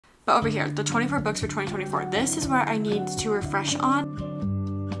But over here, the 24 books for 2024. This is where I need to refresh on.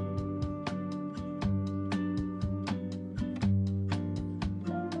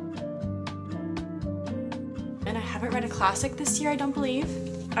 And I haven't read a classic this year, I don't believe.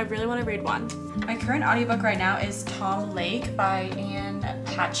 I really want to read one. My current audiobook right now is Tom Lake by Anne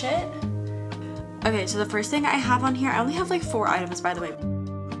Patchett. Okay, so the first thing I have on here, I only have like 4 items, by the way.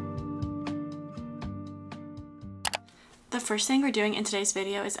 The first thing we're doing in today's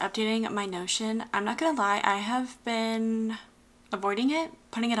video is updating my Notion. I'm not gonna lie, I have been avoiding it,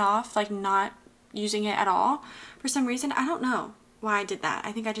 putting it off, like not using it at all. For some reason, I don't know why I did that.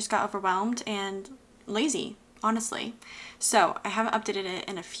 I think I just got overwhelmed and lazy, honestly. So I haven't updated it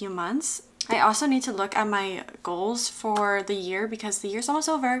in a few months. I also need to look at my goals for the year because the year's almost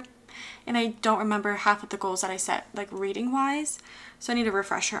over and I don't remember half of the goals that I set, like reading wise. So I need a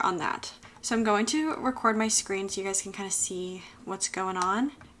refresher on that. So I'm going to record my screen so you guys can kind of see what's going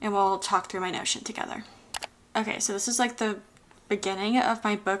on and we'll talk through my Notion together. Okay, so this is like the beginning of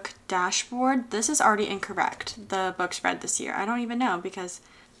my book dashboard. This is already incorrect, the books read this year. I don't even know because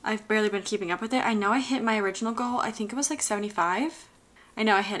I've barely been keeping up with it. I know I hit my original goal. I think it was like 75. I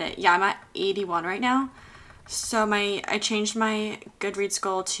know I hit it. Yeah, I'm at 81 right now. So I changed my Goodreads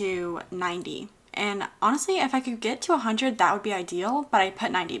goal to 90. And honestly, if I could get to 100, that would be ideal. But I put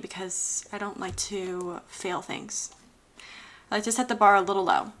 90 because I don't like to fail things. I like to set the bar a little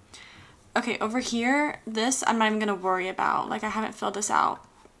low. Okay, over here, this I'm not even going to worry about. Like I haven't filled this out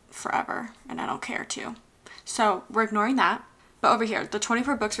forever and I don't care to. So we're ignoring that. But over here, the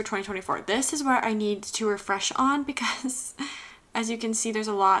 24 books for 2024. This is where I need to refresh on because as you can see, there's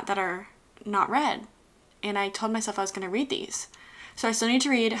a lot that are not read. And I told myself I was going to read these. So I still need to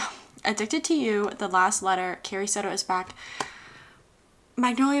read Addicted to You, The Last Letter, Carrie Soto is Back,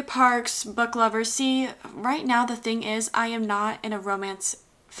 Magnolia Parks, Book Lovers. See, right now the thing is I am not in a romance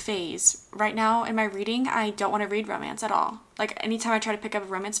phase. Right now in my reading, I don't want to read romance at all. Like anytime I try to pick up a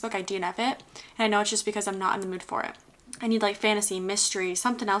romance book, I DNF it. And I know it's just because I'm not in the mood for it. I need like fantasy, mystery,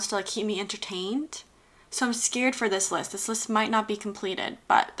 something else to like keep me entertained. So I'm scared for this list. This list might not be completed,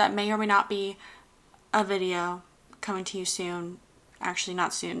 but that may or may not be a video coming to you soon. Actually,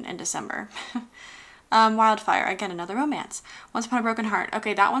 not soon, in December. Wildfire, again, another romance. Once Upon a Broken Heart.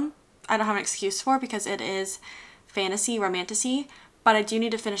 Okay, that one I don't have an excuse for because it is fantasy, romantasy, but I do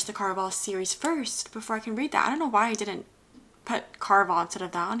need to finish the Caraval series first before I can read that. I don't know why I didn't put Caraval instead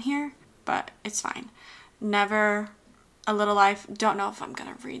of that on here, but it's fine. Never, A Little Life. Don't know if I'm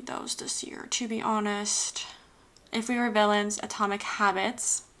gonna read those this year, to be honest. If We Were Villains, Atomic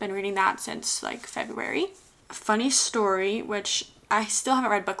Habits. Been reading that since like February. Funny Story, which I still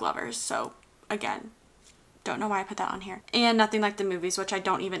haven't read Book Lovers, so again, don't know why I put that on here. And Nothing Like the Movies, which I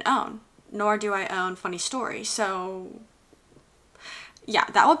don't even own, nor do I own Funny Story. So yeah,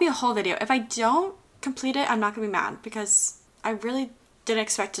 that will be a whole video. If I don't complete it, I'm not gonna be mad because I really didn't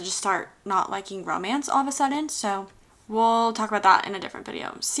expect to just start not liking romance all of a sudden. So we'll talk about that in a different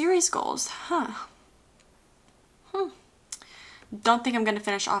video. Series goals, Don't think I'm gonna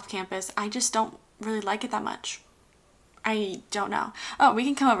finish Off Campus. I just don't really like it that much. I don't know. Oh, we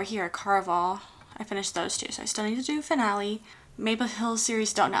can come over here. Caraval. I finished those two, so I still need to do Finale. Maple Hill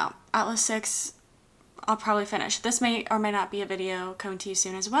series, don't know. Atlas 6, I'll probably finish. This may or may not be a video coming to you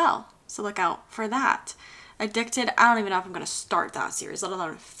soon as well, so look out for that. Addicted, I don't even know if I'm going to start that series, let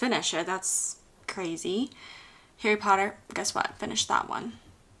alone finish it. That's crazy. Harry Potter, guess what? Finished that one.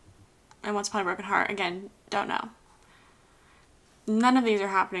 And Once Upon a Broken Heart, again, don't know. None of these are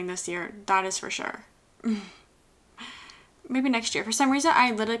happening this year, that is for sure. Maybe next year. For some reason,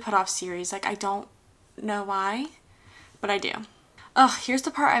 I literally put off series. Like, I don't know why, but I do. Ugh, here's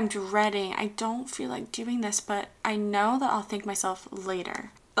the part I'm dreading. I don't feel like doing this, but I know that I'll thank myself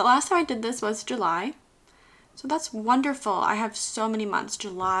later. The last time I did this was July, so that's wonderful. I have so many months.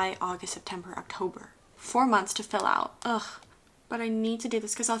 July, August, September, October. 4 months to fill out. Ugh. But I need to do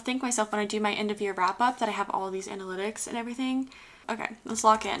this because I'll thank myself when I do my end of year wrap up that I have all these analytics and everything. Okay, let's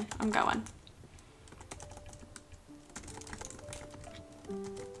lock in. I'm going.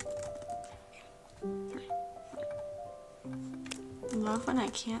 Love when I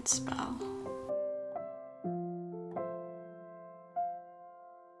can't spell.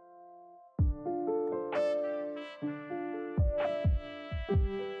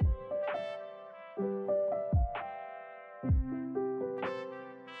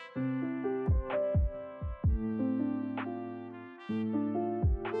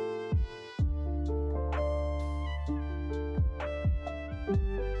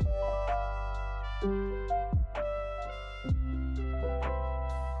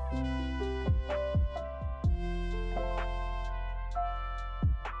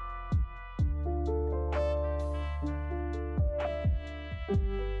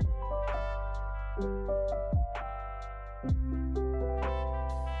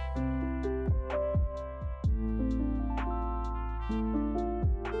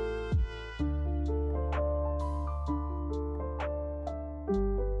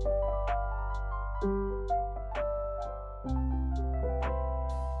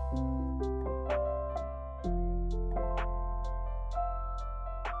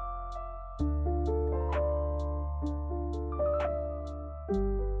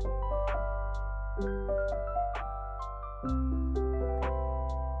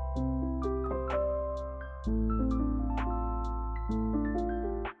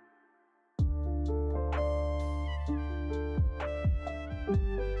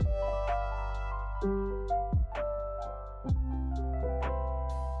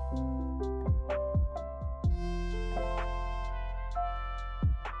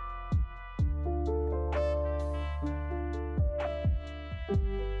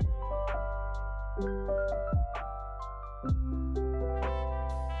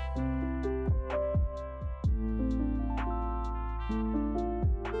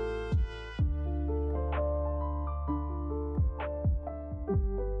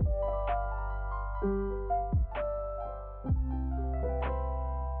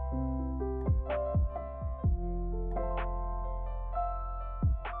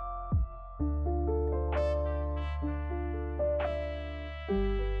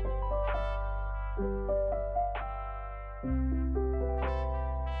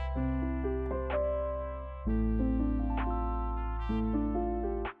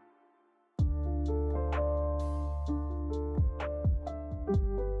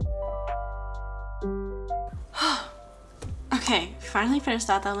 Okay, finally finished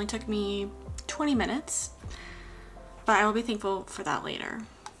that. That only took me 20 minutes, but I will be thankful for that later.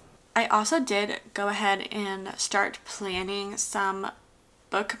 I also did go ahead and start planning some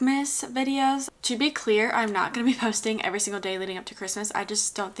Bookmas videos. To be clear, I'm not going to be posting every single day leading up to Christmas. I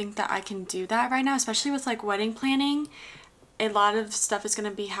just don't think that I can do that right now, especially with like wedding planning. A lot of stuff is going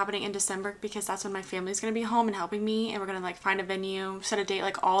to be happening in December because that's when my family is going to be home and helping me, and we're going to like find a venue, set a date,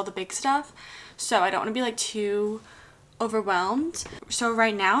 like all the big stuff. So I don't want to be like too overwhelmed. So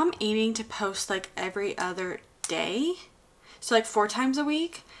right now I'm aiming to post like every other day. So like 4 times a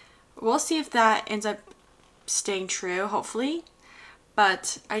week. We'll see if that ends up staying true, hopefully.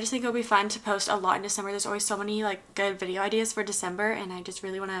 But I just think it'll be fun to post a lot in December. There's always so many like good video ideas for December, and I just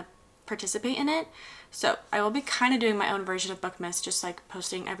really want to participate in it. So I will be kind of doing my own version of Bookmas, just like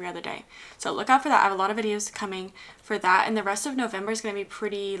posting every other day. So look out for that. I have a lot of videos coming for that, and the rest of November is going to be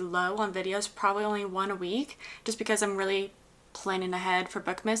pretty low on videos, probably only 1 a week, just because I'm really planning ahead for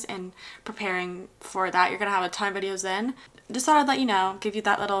Bookmas and preparing for that. You're going to have a ton of videos then. Just thought I'd let you know, give you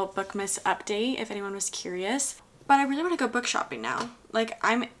that little Bookmas update if anyone was curious. But I really want to go book shopping now. Like,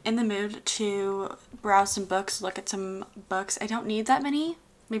 I'm in the mood to browse some books, look at some books. I don't need that many.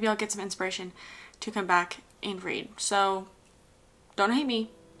 Maybe I'll get some inspiration to come back and read. So don't hate me,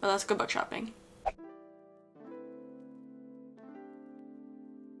 but let's go book shopping.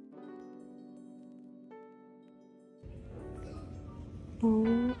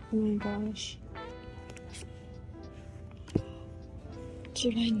 Oh my gosh. Do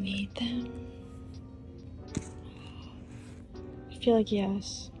I need them? I feel like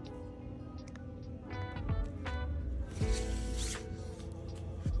yes.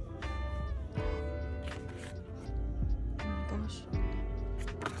 Oh my gosh.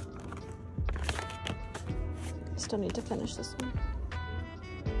 Still need to finish this one.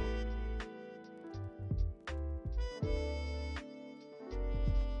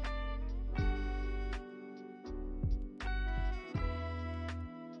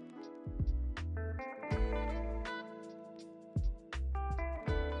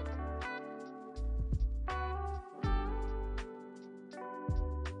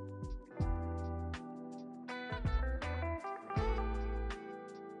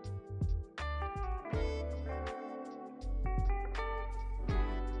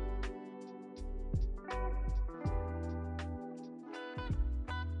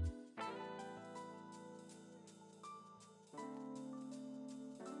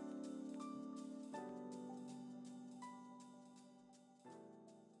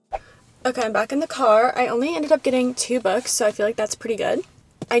 Okay, I'm back in the car. I only ended up getting 2 books, so I feel like that's pretty good.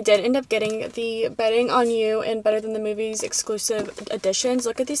 I did end up getting the Betting on You and Better Than the Movies exclusive editions.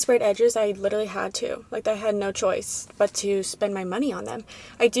 Look at these sprayed edges. I literally had to. Like, I had no choice but to spend my money on them.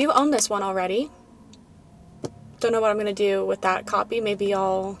 I do own this one already. Don't know what I'm going to do with that copy. Maybe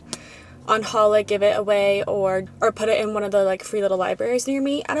I'll unhaul it, give it away, or put it in one of the like free little libraries near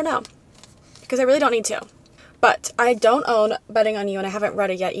me. I don't know, because I really don't need to. But I don't own Betting on You, and I haven't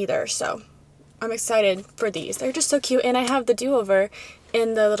read it yet either, so I'm excited for these. They're just so cute, and I have the do-over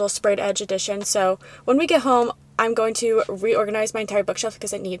in the little sprayed edge edition, so when we get home, I'm going to reorganize my entire bookshelf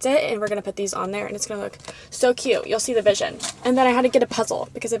because it needs it, and we're going to put these on there, and it's going to look so cute. You'll see the vision. And then I had to get a puzzle,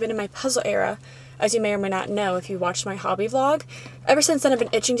 because I've been in my puzzle era, as you may or may not know if you watched my hobby vlog. Ever since then, I've been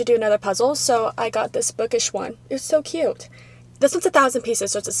itching to do another puzzle, so I got this bookish one. It's so cute. This one's 1,000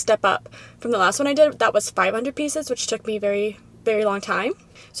 pieces, so it's a step up from the last one I did. That was 500 pieces, which took me very, very long time.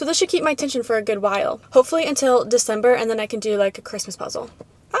 So this should keep my attention for a good while. Hopefully until December, and then I can do like a Christmas puzzle.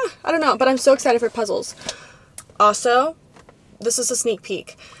 I don't know, but I'm so excited for puzzles. Also, this is a sneak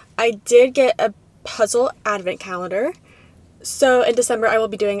peek. I did get a puzzle advent calendar. So in December, I will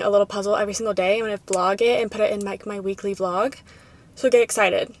be doing a little puzzle every single day. I'm going to vlog it and put it in like my weekly vlog. So get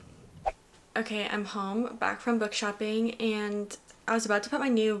excited. Okay, I'm home, back from book shopping, and I was about to put my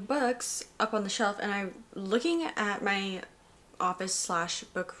new books up on the shelf, and I'm looking at my office slash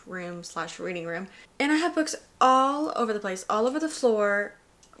book room slash reading room, and I have books all over the place, all over the floor.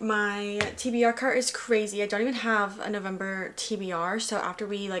 My TBR cart is crazy. I don't even have a November TBR, so after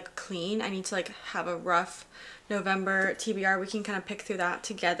we like clean, I need to like have a rough November TBR. We can kind of pick through that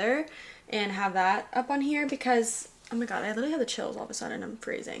together and have that up on here because oh my god, I literally have the chills all of a sudden. I'm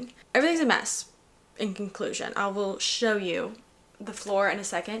freezing. Everything's a mess in conclusion. I will show you the floor in a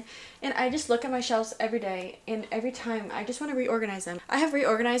second. And I just look at my shelves every day, and every time I just want to reorganize them. I have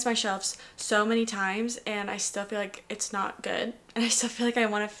reorganized my shelves so many times, and I still feel like it's not good. And I still feel like I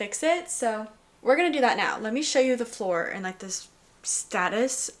want to fix it. So we're going to do that now. Let me show you the floor and like this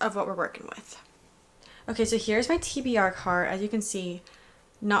status of what we're working with. Okay, so here's my TBR cart. As you can see,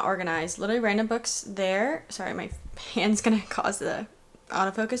 not organized. Literally random books there. Sorry, my hand's gonna cause the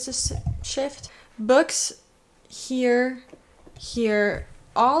autofocus to shift. Books here, here,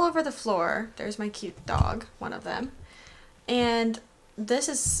 all over the floor. There's my cute dog, one of them. And this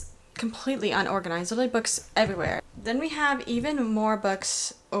is completely unorganized, literally books everywhere. Then we have even more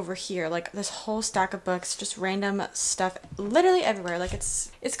books over here, like this whole stack of books, just random stuff literally everywhere. Like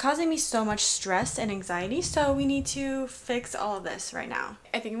it's causing me so much stress and anxiety, so we need to fix all of this right now.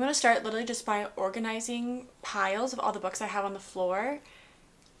 I think I'm gonna start literally just by organizing piles of all the books I have on the floor,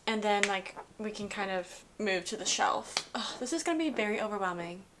 and then like we can kind of move to the shelf. Ugh, this is gonna be very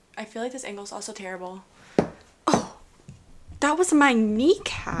overwhelming. I feel like this angle is also terrible. Oh, that was my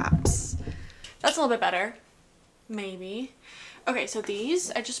kneecaps. That's a little bit better, maybe. Okay, so these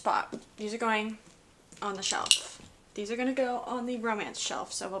I just bought. These are going on the shelf. These are gonna go on the romance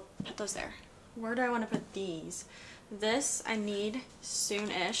shelf, so we'll put those there. Where do I want to put these? This I need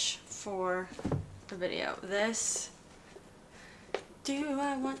soon-ish for the video. This, do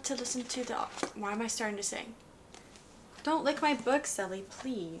I want to listen to the, why am I starting to sing? Don't lick my book, Sally,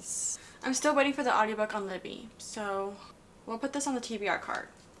 please. I'm still waiting for the audiobook on Libby, so we'll put this on the TBR card.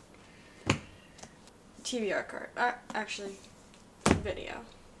 TBR card. Actually, video.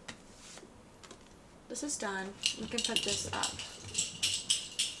 This is done. We can put this up.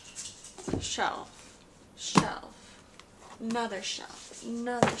 Shelf. Shelf. Another shelf.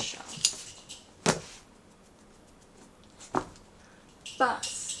 Another shelf.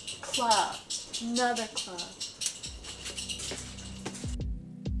 Bus. Club. Another club.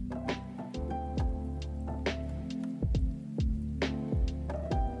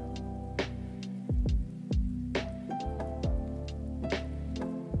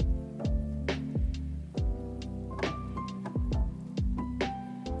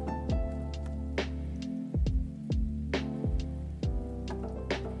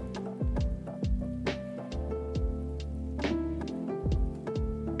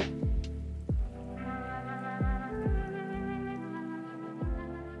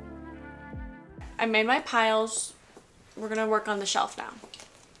 I made my piles. We're gonna work on the shelf now.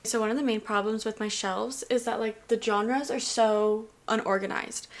 So one of the main problems with my shelves is that like the genres are so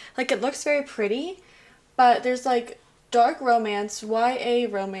unorganized. Like it looks very pretty, but there's like dark romance, YA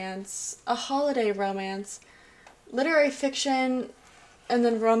romance, a holiday romance, literary fiction, and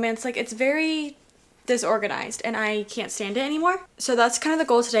then romance. Like it's very disorganized and I can't stand it anymore. So that's kind of the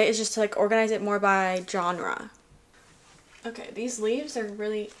goal today, is just to like organize it more by genre. Okay, these leaves are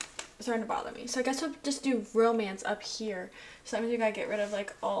really starting to bother me. So I guess we'll just do romance up here. So that means we gotta get rid of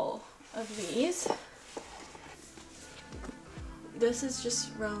like all of these. This is just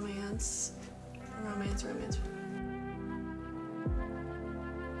romance. Romance, romance.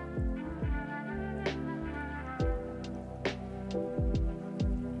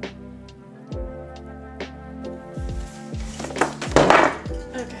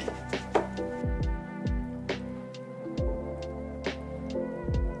 Okay.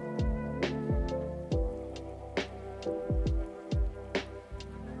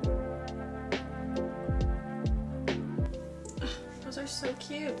 Those are so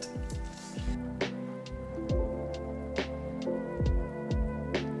cute.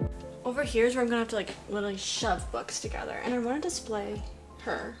 Over here is where I'm gonna have to like literally shove books together, and I want to display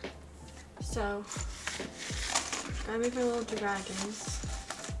her. So gotta make my little dragons.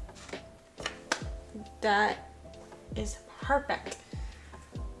 That is perfect.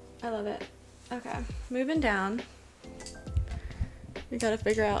 I love it. Okay, moving down. We gotta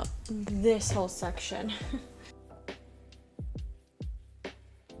figure out this whole section.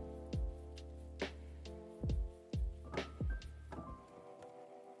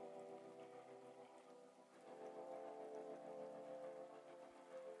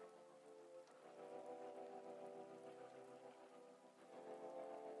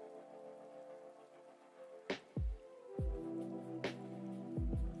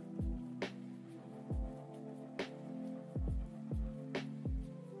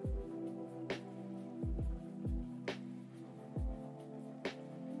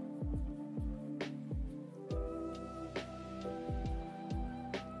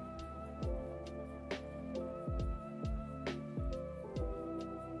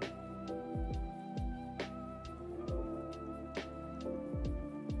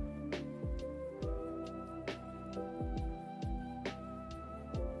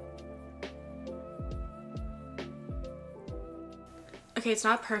 Okay, it's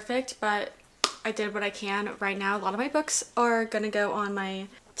not perfect, but I did what I can. Right now, a lot of my books are gonna go on my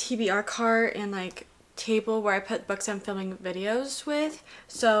TBR cart and like table where I put books I'm filming videos with.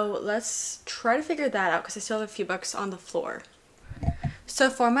 So let's try to figure that out because I still have a few books on the floor. So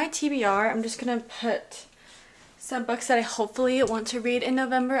for my TBR, I'm just gonna put some books that I hopefully want to read in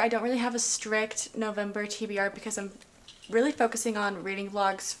November. I don't really have a strict November TBR because I'm really focusing on reading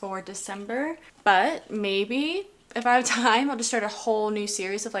vlogs for December, but maybe if I have time, I'll just start a whole new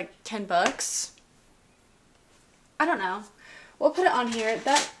series of like 10 books. I don't know. We'll put it on here.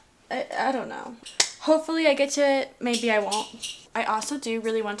 I don't know. Hopefully I get to it. Maybe I won't. I also do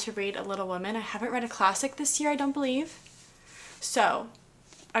really want to read A Little Woman. I haven't read a classic this year, I don't believe. So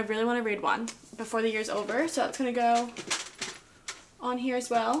I really want to read one before the year's over. So that's going to go on here as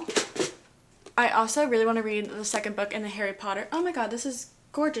well. I also really want to read the second book in the Harry Potter. Oh my god, this is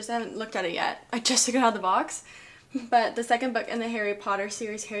gorgeous. I haven't looked at it yet. I just took it out of the box. But the second book in the Harry Potter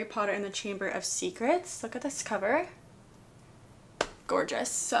series, Harry Potter and the Chamber of Secrets. Look at this cover. Gorgeous.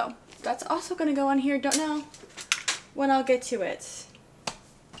 So that's also going to go on here. Don't know when I'll get to it.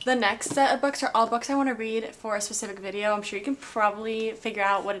 The next set of books are all books I want to read for a specific video. I'm sure you can probably figure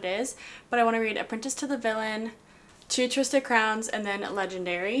out what it is. But I want to read Apprentice to the Villain, Two Twisted Crowns, and then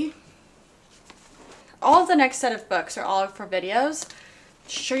Legendary. All of the next set of books are all for videos.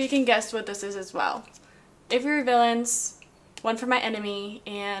 Sure you can guess what this is as well. If You're Villains, One for My Enemy,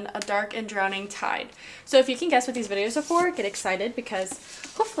 and A Dark and Drowning Tide. So if you can guess what these videos are for, get excited because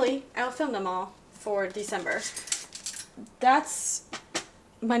hopefully I'll film them all for December. That's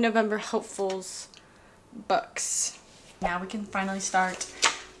my November hopefuls books. Now we can finally start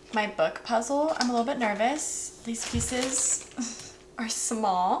my book puzzle. I'm a little bit nervous. These pieces are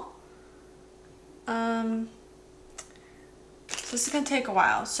small. So this is going to take a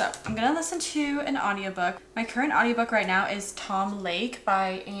while. So I'm going to listen to an audiobook. My current audiobook right now is Tom Lake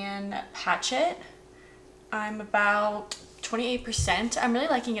by Anne Patchett. I'm about 28%. I'm really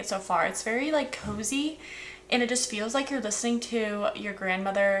liking it so far. It's very like cozy and it just feels like you're listening to your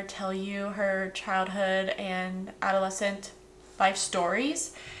grandmother tell you her childhood and adolescent life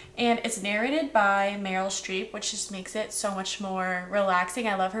stories. And it's narrated by Meryl Streep, which just makes it so much more relaxing.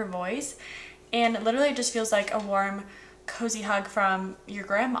 I love her voice. And literally it just feels like a warm, cozy hug from your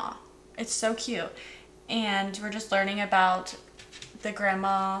grandma. It's so cute. And we're just learning about the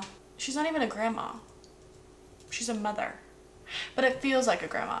grandma. She's not even a grandma. She's a mother. But it feels like a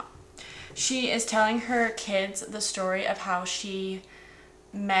grandma. She is telling her kids the story of how she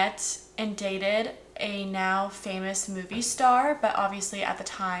met and dated a now famous movie star, but obviously at the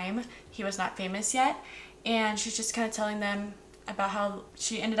time he was not famous yet. And she's just kind of telling them about how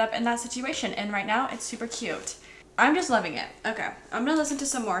she ended up in that situation, and right now it's super cute. I'm just loving it. Okay, I'm gonna listen to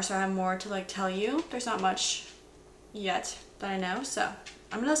some more so I have more to like tell you. There's not much yet that I know, so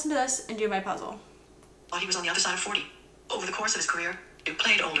I'm gonna listen to this and do my puzzle. While he was on the other side of 40, over the course of his career, he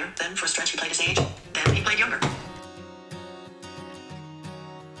played older, then for a stretch he played his age, then he played younger.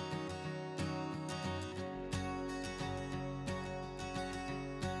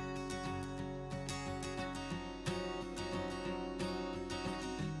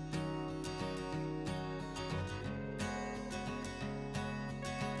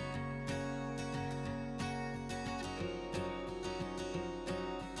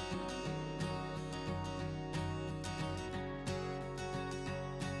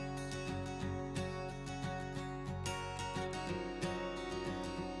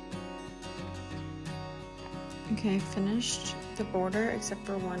 Okay, I finished the border except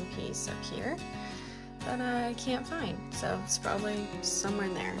for one piece up here that I can't find, so it's probably somewhere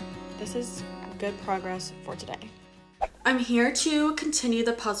in there. This is good progress for today. I'm here to continue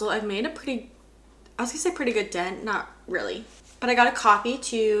the puzzle. I've made a pretty good dent, not really, but I got a copy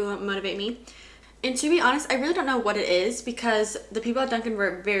to motivate me. And to be honest, I really don't know what it is because the people at Dunkin'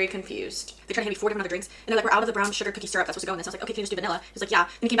 were very confused. They tried to hand me 4 different other drinks, and they're like, we're out of the brown sugar cookie syrup that's supposed to go in this. I was like, okay, can you just do vanilla? He was like, yeah. And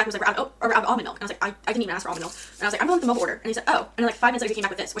he came back and was like, we're out of almond milk. And I was like, I didn't even ask for almond milk. And I was like, I'm going with the mobile order. And he said, oh. And then like 5 minutes later, he came back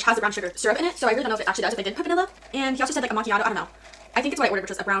with this, which has the brown sugar syrup in it. So I really don't know if it actually does, if they did put vanilla. And he also said like a macchiato, I don't know. I think it's what I ordered,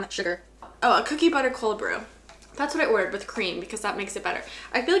 which was a brown sugar. Oh, a cookie butter cold brew. That's what I ordered with cream because that makes it better.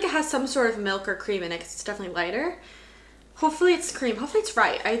 I feel like it has some sort of milk or cream in it because it's definitely lighter. Hopefully it's cream. Hopefully it's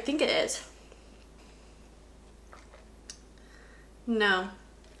right. I think it is. No.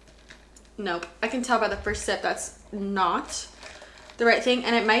 Nope. I can tell by the first sip that's not the right thing.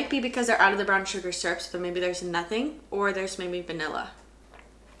 And it might be because they're out of the brown sugar syrup, so maybe there's nothing. Or there's maybe vanilla.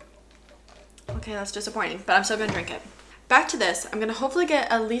 Okay, that's disappointing. But I'm still going to drink it. Back to this. I'm going to hopefully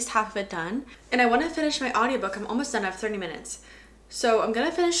get at least half of it done. And I want to finish my audiobook. I'm almost done. I have 30 minutes. So I'm going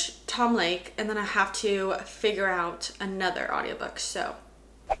to finish Tom Lake. And then I have to figure out another audiobook. So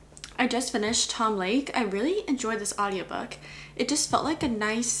I just finished Tom Lake. I really enjoyed this audiobook. It just felt like a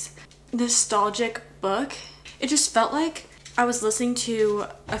nice nostalgic book. It just felt like I was listening to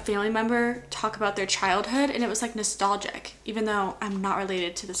a family member talk about their childhood, and it was like nostalgic, even though I'm not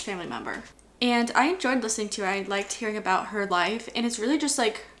related to this family member. And I enjoyed listening to it. I liked hearing about her life, and it's really just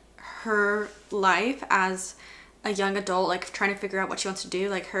like her life as a young adult, like trying to figure out what she wants to do,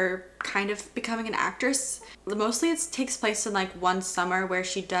 like her kind of becoming an actress. Mostly it takes place in like one summer where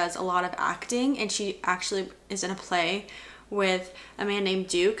she does a lot of acting, and she actually is in a play with a man named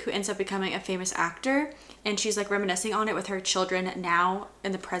Duke who ends up becoming a famous actor, and she's like reminiscing on it with her children now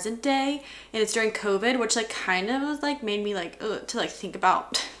in the present day. And it's during COVID, which like kind of like made me like to like think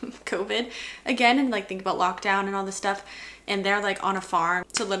about COVID again and like think about lockdown and all this stuff. And they're like on a farm,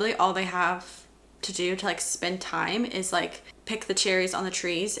 so literally all they have to do to like spend time is like pick the cherries on the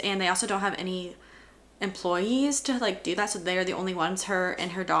trees, and they also don't have any employees to like do that, so they're the only ones, her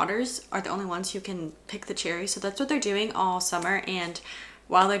and her daughters are the only ones who can pick the cherries. So that's what they're doing all summer, and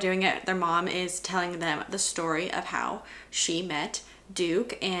while they're doing it, their mom is telling them the story of how she met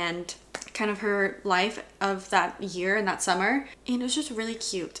Duke and kind of her life of that year and that summer. And it was just really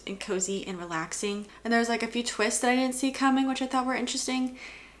cute and cozy and relaxing, and there's like a few twists that I didn't see coming, which I thought were interesting,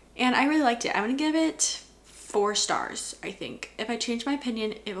 and I really liked it. I'm gonna give it 4 stars. I think if I change my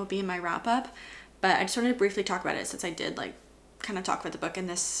opinion, it will be in my wrap up. But I just wanted to briefly talk about it since I did like kind of talk about the book in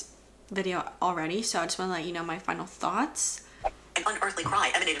this video already. So I just want to let you know my final thoughts. An unearthly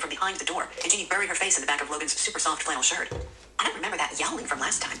cry emanated from behind the door, and Jeannie buried her face in the back of Logan's super soft flannel shirt. I don't remember that yowling from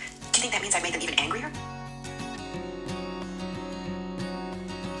last time. Do you think that means I made them even angrier?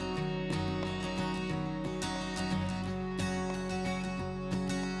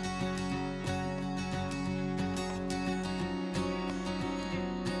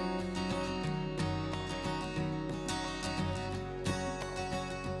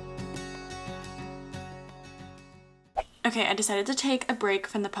 Okay, I decided to take a break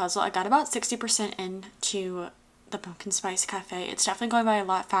from the puzzle. I got about 60% into the Pumpkin Spice Cafe. It's definitely going by a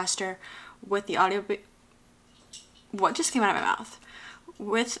lot faster with the audiobook. What just came out of my mouth?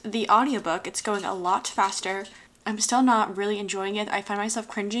 With the audiobook, it's going a lot faster. I'm still not really enjoying it. I find myself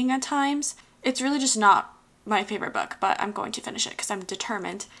cringing at times. It's really just not my favorite book, but I'm going to finish it because I'm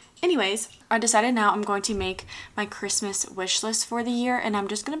determined. Anyways, I decided now I'm going to make my Christmas wish list for the year, and I'm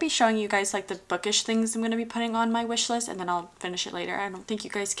just going to be showing you guys like the bookish things I'm going to be putting on my wish list, and then I'll finish it later. I don't think you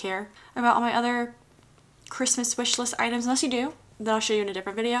guys care about all my other Christmas wish list items. Unless you do, then I'll show you in a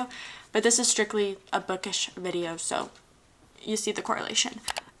different video. But this is strictly a bookish video, so you see the correlation.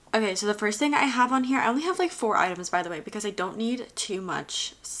 Okay, so the first thing I have on here, I only have like 4 items by the way, because I don't need too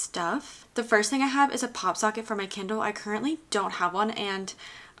much stuff. The first thing I have is a pop socket for my Kindle. I currently don't have one, and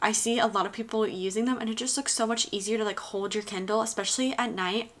I see a lot of people using them, and it just looks so much easier to like hold your Kindle, especially at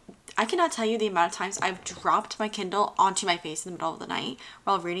night. I cannot tell you the amount of times I've dropped my Kindle onto my face in the middle of the night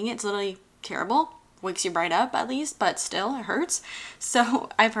while reading it. It's literally terrible. Wakes you right up at least, but still it hurts. So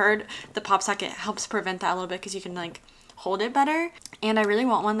I've heard the pop socket helps prevent that a little bit because you can like hold it better. And I really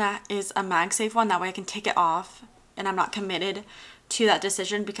want one that is a MagSafe one, that way I can take it off and I'm not committed to that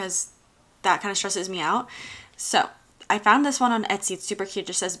decision, because that kind of stresses me out. So I found this one on Etsy. It's super cute. It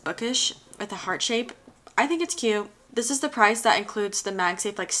just says bookish with a heart shape. I think it's cute. This is the price that includes the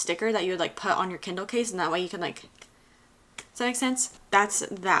MagSafe like sticker that you would like put on your Kindle case, and that way you can like, does that make sense? That's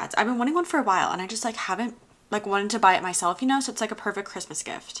that. I've been wanting one for a while, and I just like haven't like wanted to buy it myself, you know, so it's like a perfect Christmas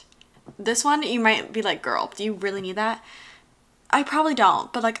gift. This one, you might be like, girl, do you really need that? I probably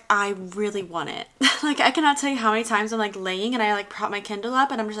don't, but like I really want it. Like I cannot tell you how many times I'm like laying and I like prop my Kindle up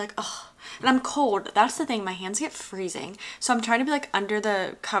and I'm just like, oh, and I'm cold. That's the thing, my hands get freezing. So I'm trying to be like under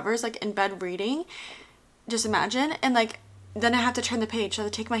the covers, like in bed reading. Just imagine. And like, then I have to turn the page. So I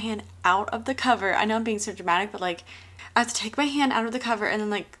have to take my hand out of the cover. I know I'm being so dramatic, but like I have to take my hand out of the cover and then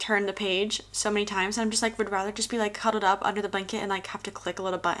like turn the page so many times. And I'm just like, would rather just be like cuddled up under the blanket and like have to click a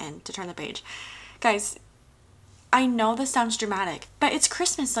little button to turn the page. Guys, I know this sounds dramatic, but it's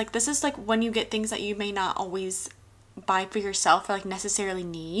Christmas. Like this is like when you get things that you may not always buy for yourself or like necessarily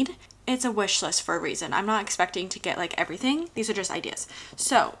need. It's a wish list for a reason. I'm not expecting to get like everything. These are just ideas.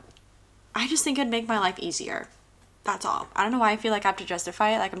 So I just think it'd make my life easier. That's all. I don't know why I feel like I have to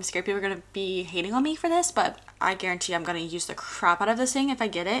justify it. Like I'm scared people are going to be hating on me for this, but I guarantee I'm going to use the crap out of this thing if I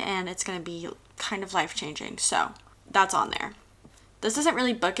get it, and it's going to be kind of life-changing. So that's on there. This isn't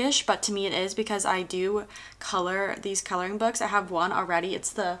really bookish, but to me it is, because I do color these coloring books. I have one already.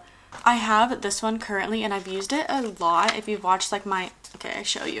 I have this one currently, and I've used it a lot. If you've watched like my, okay, I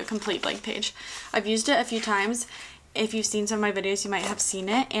show you a complete blank page. I've used it a few times. If you've seen some of my videos, you might have seen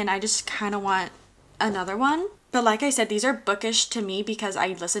it, and I just kind of want another one. But like I said, these are bookish to me because I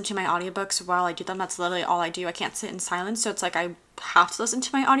listen to my audiobooks while I do them. That's literally all I do. I can't sit in silence, so it's like I have to listen to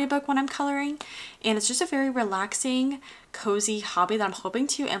my audiobook when I'm coloring. And it's just a very relaxing, cozy hobby that I'm hoping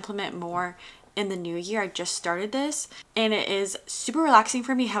to implement more in the new year. I just started this and it is super relaxing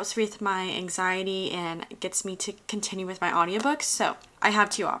for me, helps with my anxiety and gets me to continue with my audiobooks. So I have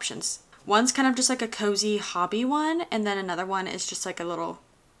two options. One's kind of just like a cozy hobby one, and then another one is just like a little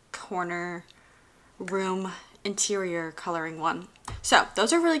corner room interior coloring one. So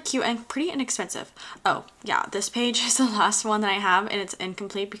those are really cute and pretty inexpensive. Oh yeah, this page is the last one that I have and it's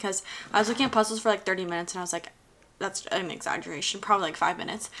incomplete because I was looking at puzzles for like 30 minutes and I was like, that's an exaggeration, probably like 5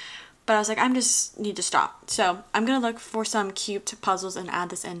 minutes. But I was like, I just need to stop. So I'm gonna look for some cute puzzles and add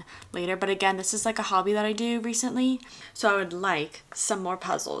this in later. But again, this is like a hobby that I do recently. So I would like some more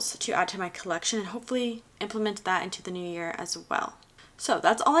puzzles to add to my collection and hopefully implement that into the new year as well. So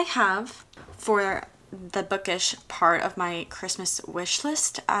that's all I have for the bookish part of my Christmas wish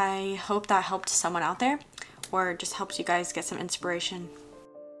list. I hope that helped someone out there or just helps you guys get some inspiration.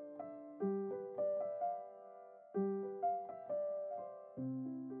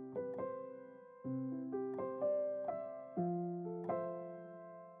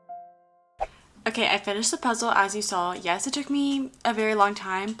 Okay, I finished the puzzle as you saw. Yes, it took me a very long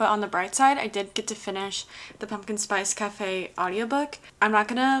time, but on the bright side, I did get to finish the Pumpkin Spice Cafe audiobook. I'm not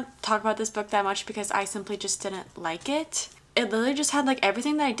gonna talk about this book that much because I simply just didn't like it. It literally just had like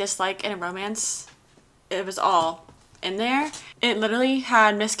everything that I dislike in a romance. It was all in there. It literally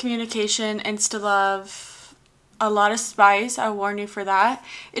had miscommunication, insta-love, a lot of spice. I warn you for that.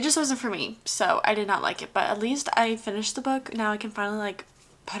 It just wasn't for me, so I did not like it. But at least I finished the book. Now I can finally like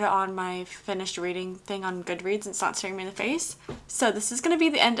put it on my finished reading thing on Goodreads and it's not staring me in the face. So this is going to be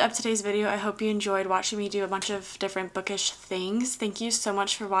the end of today's video. I hope you enjoyed watching me do a bunch of different bookish things. Thank you so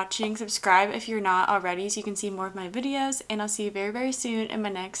much for watching. Subscribe if you're not already so you can see more of my videos, and I'll see you very, very soon in my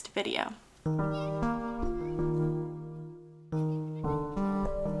next video.